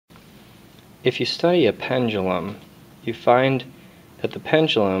if you study a pendulum, you find that the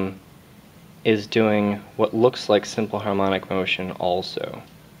pendulum is doing what looks like simple harmonic motion also.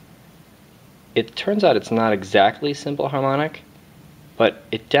 It turns out it's not exactly simple harmonic, but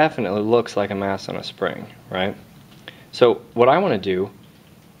it definitely looks like a mass on a spring, right? So what I want to do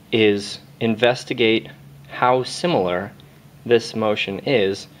is investigate how similar this motion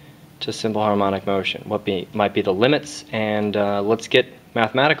is to simple harmonic motion, what might be the limits, and let's get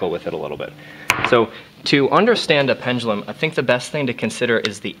mathematical with it a little bit. So to understand a pendulum, I think the best thing to consider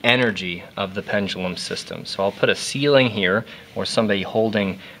is the energy of the pendulum system. So I'll put a ceiling here, or somebody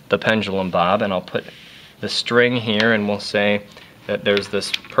holding the pendulum bob, and I'll put the string here, and we'll say that there's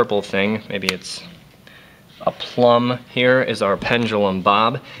this purple thing, maybe it's a plum here, is our pendulum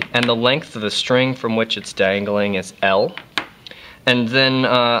bob, and the length of the string from which it's dangling is L. And then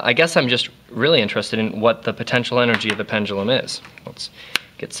I guess I'm just really interested in what the potential energy of the pendulum is. Let's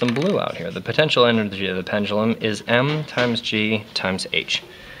get some blue out here. The potential energy of the pendulum is m times g times h.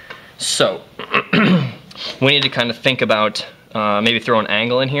 So we need to kind of think about, maybe throw an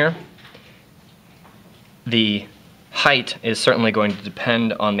angle in here. The height is certainly going to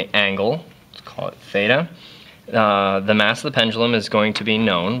depend on the angle. Let's call it theta. The mass of the pendulum is going to be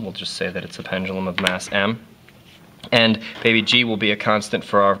known. We'll just say that it's a pendulum of mass m. And maybe g will be a constant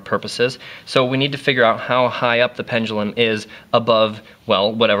for our purposes. So we need to figure out how high up the pendulum is above,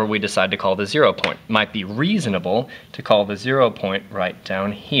 well, whatever we decide to call the 0 point. It might be reasonable to call the 0 point right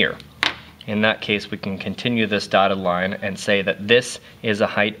down here. In that case, we can continue this dotted line and say that this is a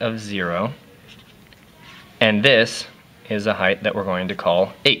height of 0, and this is a height that we're going to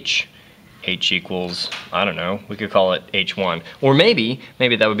call h. h equals, I don't know, we could call it h1. Or maybe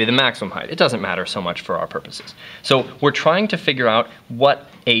that would be the maximum height. It doesn't matter so much for our purposes. So we're trying to figure out what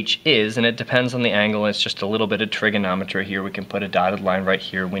h is, and it depends on the angle. It's just a little bit of trigonometry here. We can put a dotted line right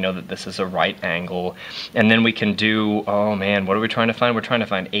here. We know that this is a right angle. And then we can do, oh man, what are we trying to find? We're trying to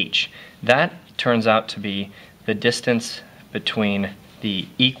find h. That turns out to be the distance between the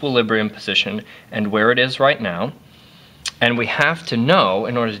equilibrium position and where it is right now. And we have to know,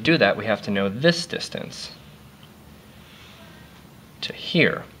 in order to do that, we have to know this distance to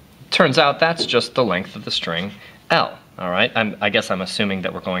here. Turns out that's just the length of the string L. All right, I guess I'm assuming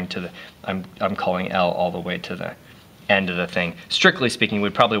that we're going to the, I'm calling L all the way to the end of the thing. Strictly speaking,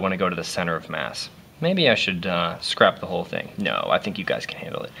 we'd probably want to go to the center of mass. Maybe I should scrap the whole thing. No, I think you guys can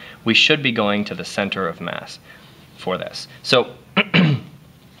handle it. We should be going to the center of mass for this. So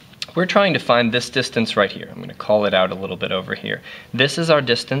we're trying to find this distance right here. I'm going to call it out a little bit over here. This is our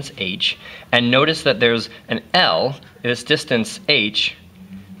distance h, and notice that there's an L. This distance h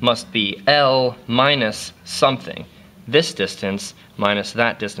must be L minus something. This distance minus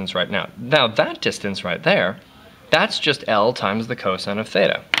that distance right now. Now that distance right there, that's just L times the cosine of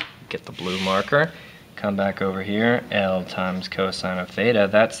theta. Get the blue marker, come back over here, L times cosine of theta.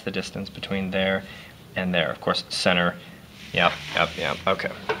 That's the distance between there and there. Of course, center. Yep,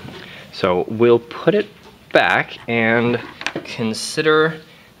 okay. So we'll put it back and consider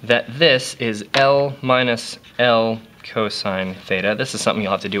that this is L minus L cosine theta. This is something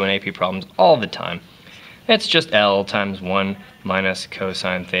you'll have to do in AP problems all the time. It's just L times 1 minus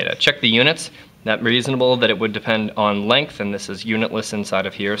cosine theta. Check the units. That reasonable that it would depend on length, and this is unitless inside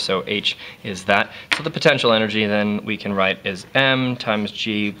of here, so h is that. So the potential energy then we can write is m times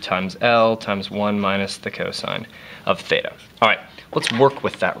g times L times 1 minus the cosine of theta. All right, let's work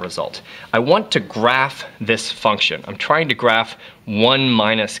with that result. I want to graph this function. I'm trying to graph 1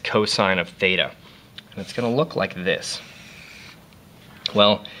 minus cosine of theta, and it's going to look like this.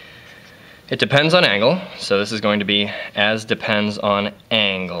 Well, it depends on angle, so this is going to be as depends on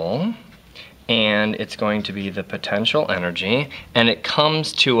angle. And it's going to be the potential energy, and it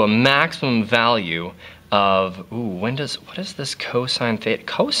comes to a maximum value of, what is this cosine theta?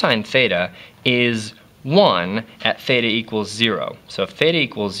 Cosine theta is 1 at theta equals 0. So if theta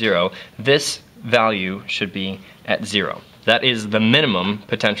equals 0, this value should be at 0. That is the minimum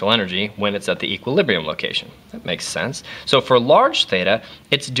potential energy when it's at the equilibrium location. That makes sense. So for large theta,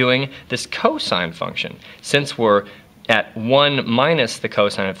 it's doing this cosine function. Since we're at 1 minus the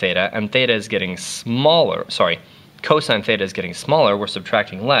cosine of theta, and theta is getting smaller, cosine theta is getting smaller, we're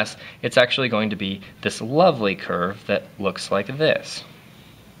subtracting less, it's actually going to be this lovely curve that looks like this.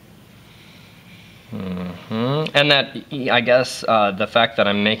 And that, I guess, the fact that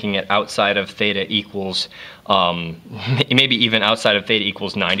I'm making it outside of theta equals, maybe even outside of theta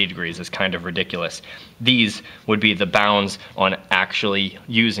equals 90 degrees is kind of ridiculous. These would be the bounds on actually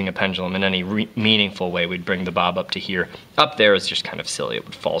using a pendulum in any meaningful way. We'd bring the bob up to here. Up there is just kind of silly. It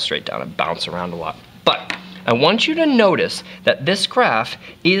would fall straight down and bounce around a lot. But I want you to notice that this graph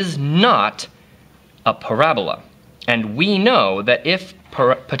is not a parabola. And we know that if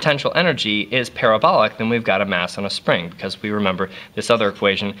potential energy is parabolic, then we've got a mass on a spring, because we remember this other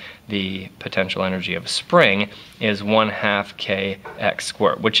equation, the potential energy of a spring is 1/2 kx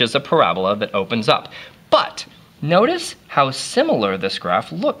squared, which is a parabola that opens up. But notice how similar this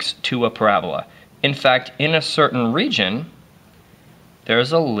graph looks to a parabola. In fact, in a certain region,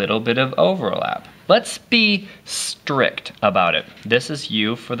 there's a little bit of overlap. Let's be strict about it. This is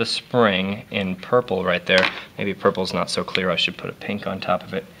U for the spring in purple right there. Maybe purple's not so clear, I should put a pink on top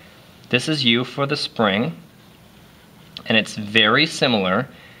of it. This is U for the spring, and it's very similar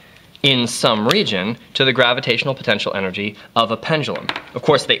in some region to the gravitational potential energy of a pendulum. Of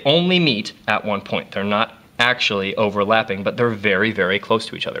course, they only meet at one point. They're not actually overlapping, but they're very, very close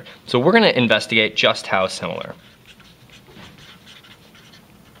to each other. So we're going to investigate just how similar.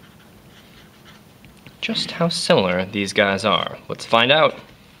 Just how similar these guys are. Let's find out.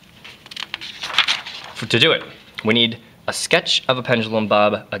 To do it, we need a sketch of a pendulum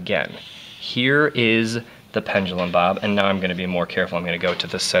bob again. Here is the pendulum bob, and now I'm going to be more careful. I'm going to go to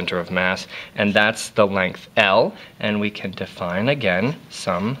the center of mass, and that's the length L, and we can define again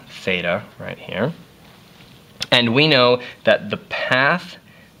some theta right here. And we know that the path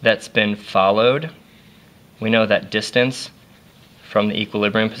that's been followed, we know that distance from the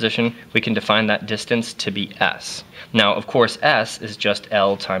equilibrium position, we can define that distance to be s. Now, of course, s is just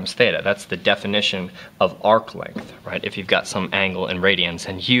L times theta. That's the definition of arc length, right? If you've got some angle in radians,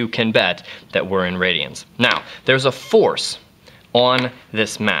 and you can bet that we're in radians. Now, there's a force on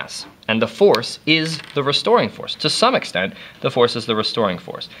this mass, and the force is the restoring force. To some extent, the force is the restoring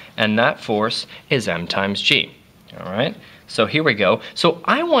force, and that force is m times g, all right? So here we go. So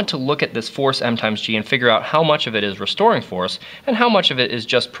I want to look at this force m times g and figure out how much of it is restoring force and how much of it is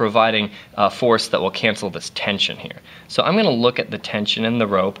just providing a force that will cancel this tension here. So I'm going to look at the tension in the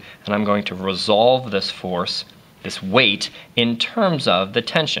rope, and I'm going to resolve this force, this weight, in terms of the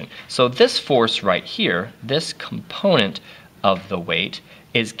tension. So this force right here, this component of the weight,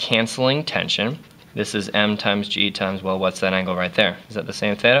 is canceling tension. This is m times g times, well, what's that angle right there? Is that the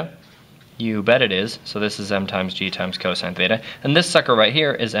same theta? You bet it is. So this is m times g times cosine theta. And this sucker right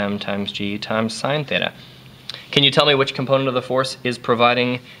here is m times g times sine theta. Can you tell me which component of the force is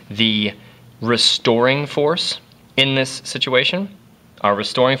providing the restoring force in this situation? Our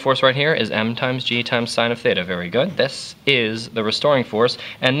restoring force right here is m times g times sine of theta. Very good. This is the restoring force,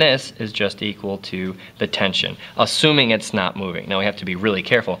 and this is just equal to the tension, assuming it's not moving. Now we have to be really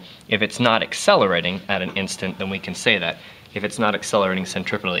careful. If it's not accelerating at an instant, then we can say that. If it's not accelerating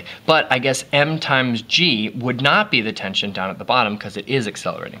centripetally. But I guess m times g would not be the tension down at the bottom because it is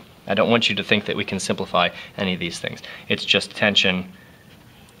accelerating. I don't want you to think that we can simplify any of these things. It's just tension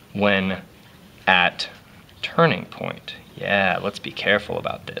when at turning point. Yeah, let's be careful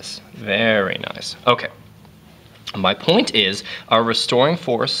about this. Very nice. Okay. My point is, our restoring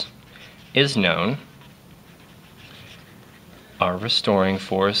force is known. Our restoring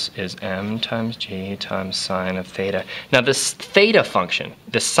force is m times g times sine of theta. Now this theta function,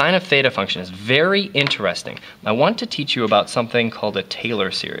 this sine of theta function, is very interesting. I want to teach you about something called a Taylor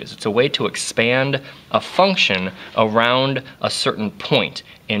series. It's a way to expand a function around a certain point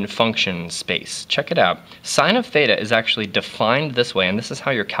in function space. Check it out. Sine of theta is actually defined this way, and this is how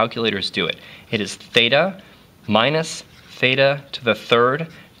your calculators do it. It is theta minus theta to the third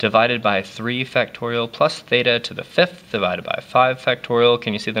divided by 3 factorial plus theta to the 5th divided by 5 factorial.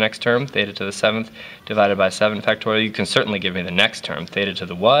 Can you see the next term? Theta to the 7th divided by 7 factorial. You can certainly give me the next term. Theta to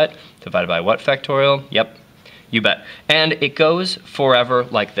the what divided by what factorial? Yep, you bet. And it goes forever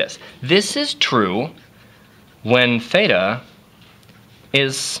like this. This is true when theta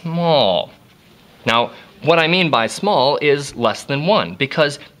is small. Now, what I mean by small is less than 1,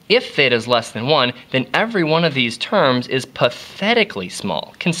 because if theta is less than 1, then every one of these terms is pathetically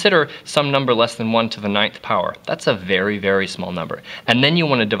small. Consider some number less than 1 to the 9th power. That's a very, very small number. And then you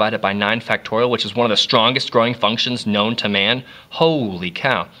want to divide it by 9 factorial, which is one of the strongest growing functions known to man. Holy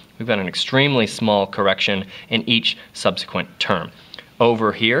cow. We've got an extremely small correction in each subsequent term.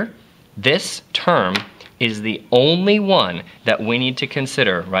 Over here, this term is the only one that we need to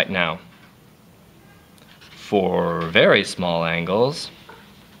consider right now. For very small angles,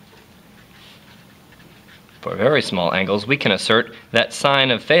 we can assert that sine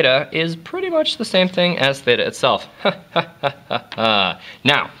of theta is pretty much the same thing as theta itself.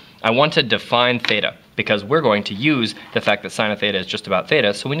 Now, I want to define theta, because we're going to use the fact that sine of theta is just about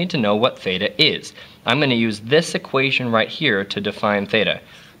theta, so we need to know what theta is. I'm going to use this equation right here to define theta.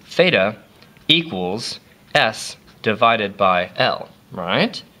 Theta equals S divided by L,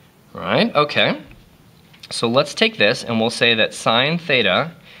 right? Right, okay. So let's take this and we'll say that sine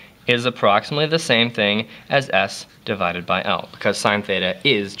theta is approximately the same thing as S divided by L, because sine theta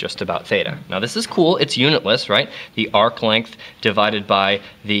is just about theta. Now this is cool, it's unitless, right? The arc length divided by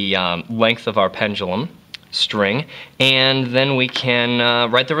the length of our pendulum string, and then we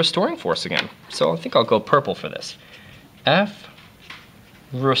can write the restoring force again. So I think I'll go purple for this. F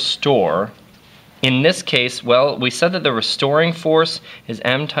restore, in this case, well, we said that the restoring force is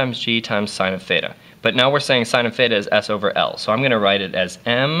m times g times sine of theta. But now we're saying sine of theta is S over L. So I'm going to write it as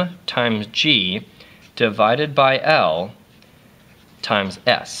m times g divided by L times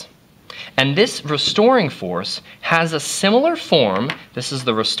S. And this restoring force has a similar form. This is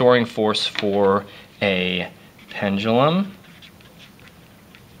the restoring force for a pendulum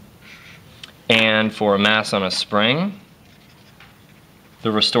and for a mass on a spring.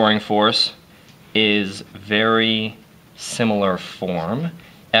 The restoring force is very similar form.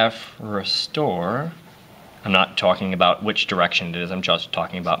 F restore, I'm not talking about which direction it is, I'm just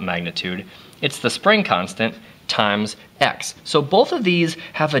talking about magnitude. It's the spring constant times x. So both of these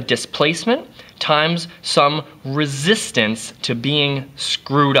have a displacement times some resistance to being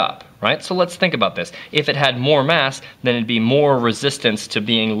screwed up, right? So let's think about this. If it had more mass, then it'd be more resistance to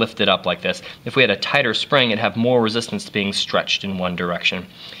being lifted up like this. If we had a tighter spring, it'd have more resistance to being stretched in one direction.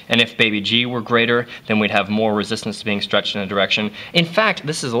 And if baby G were greater, then we'd have more resistance to being stretched in a direction. In fact,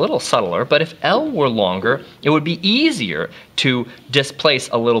 this is a little subtler, but if L were longer, it would be easier to displace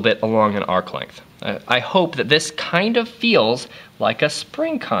a little bit along an arc length. I hope that this kind of feels like a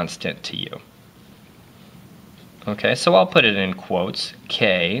spring constant to you. Okay, so I'll put it in quotes.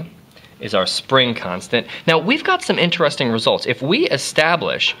 K is our spring constant. Now we've got some interesting results. If we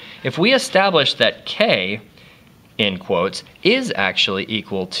establish that K, in quotes, is actually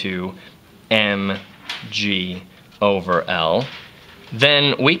equal to mg over L,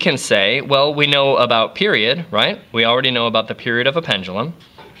 then we can say, well, we know about period, right? We already know about the period of a pendulum.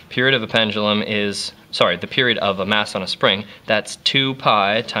 Period of a pendulum is, sorry, the period of a mass on a spring. That's 2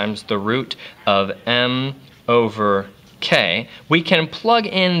 pi times the root of m over k. We can plug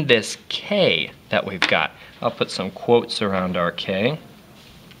in this k that we've got. I'll put some quotes around our k.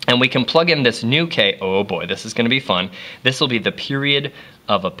 And we can plug in this new k. Oh boy, this is going to be fun. This will be the period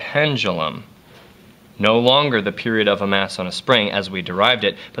of a pendulum. No longer the period of a mass on a spring as we derived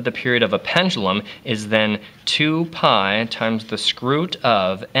it, but the period of a pendulum is then 2 pi times the square root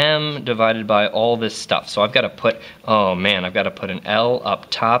of m divided by all this stuff. So I've got to put, oh man, I've got to put an L up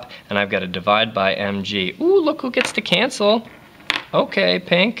top, and I've got to divide by mg. Ooh, look who gets to cancel. Okay,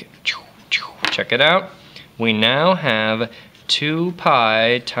 pink. Check it out. We now have 2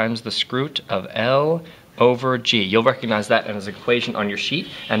 pi times the square root of L over G. You'll recognize that as an equation on your sheet,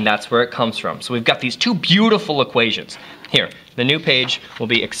 and that's where it comes from. So we've got these two beautiful equations. Here, the new page will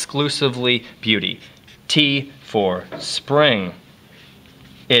be exclusively beauty. T for spring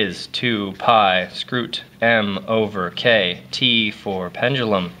is 2 pi square root m over k. T for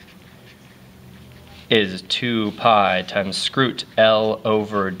pendulum is 2 pi times square root L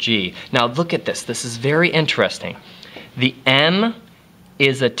over G. Now look at this. This is very interesting. The m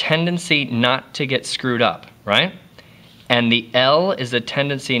is a tendency not to get screwed up, right? And the L is a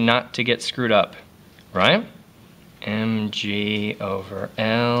tendency not to get screwed up, right? mg over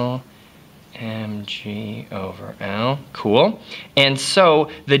L, mg over L, cool. And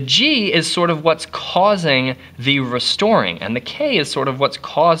so the G is sort of what's causing the restoring, and the K is sort of what's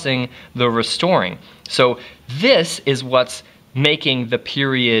causing the restoring. So this is what's making the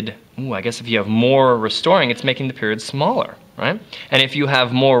period, ooh, I guess if you have more restoring, it's making the period smaller. Right? And if you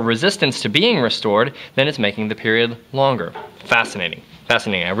have more resistance to being restored, then it's making the period longer. Fascinating.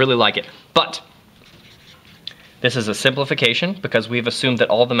 Fascinating. I really like it. But this is a simplification because we've assumed that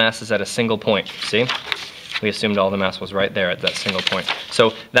all the mass is at a single point. See? We assumed all the mass was right there at that single point.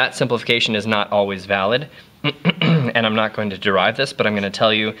 So that simplification is not always valid. And I'm not going to derive this, but I'm going to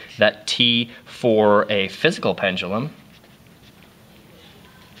tell you that T for a physical pendulum,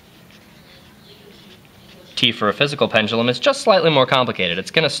 T for a physical pendulum is just slightly more complicated. It's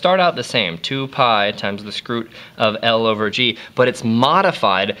going to start out the same, 2 pi times the square root of L over G, but it's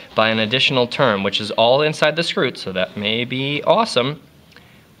modified by an additional term, which is all inside the square root, so that may be awesome.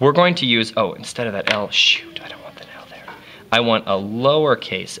 We're going to use, oh, instead of that L, shoot, I don't want the L there. I want a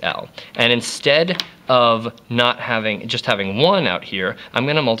lowercase l. And instead of just having 1 out here, I'm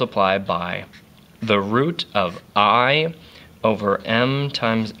going to multiply by the root of I over m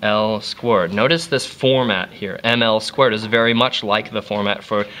times L squared. Notice this format here, ml squared, is very much like the format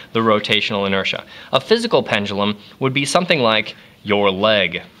for the rotational inertia. A physical pendulum would be something like your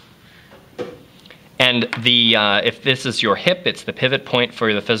leg. And the if this is your hip, it's the pivot point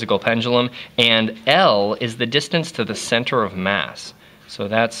for the physical pendulum, and L is the distance to the center of mass. So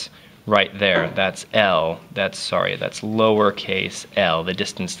that's right there. That's L. That's lowercase l, the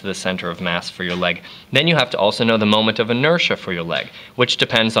distance to the center of mass for your leg. Then you have to also know the moment of inertia for your leg, which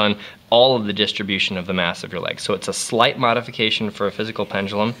depends on all of the distribution of the mass of your leg. So it's a slight modification for a physical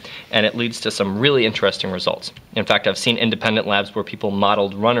pendulum, and it leads to some really interesting results. In fact, I've seen independent labs where people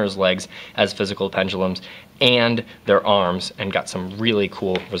modeled runners' legs as physical pendulums and their arms and got some really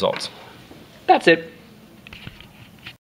cool results. That's it.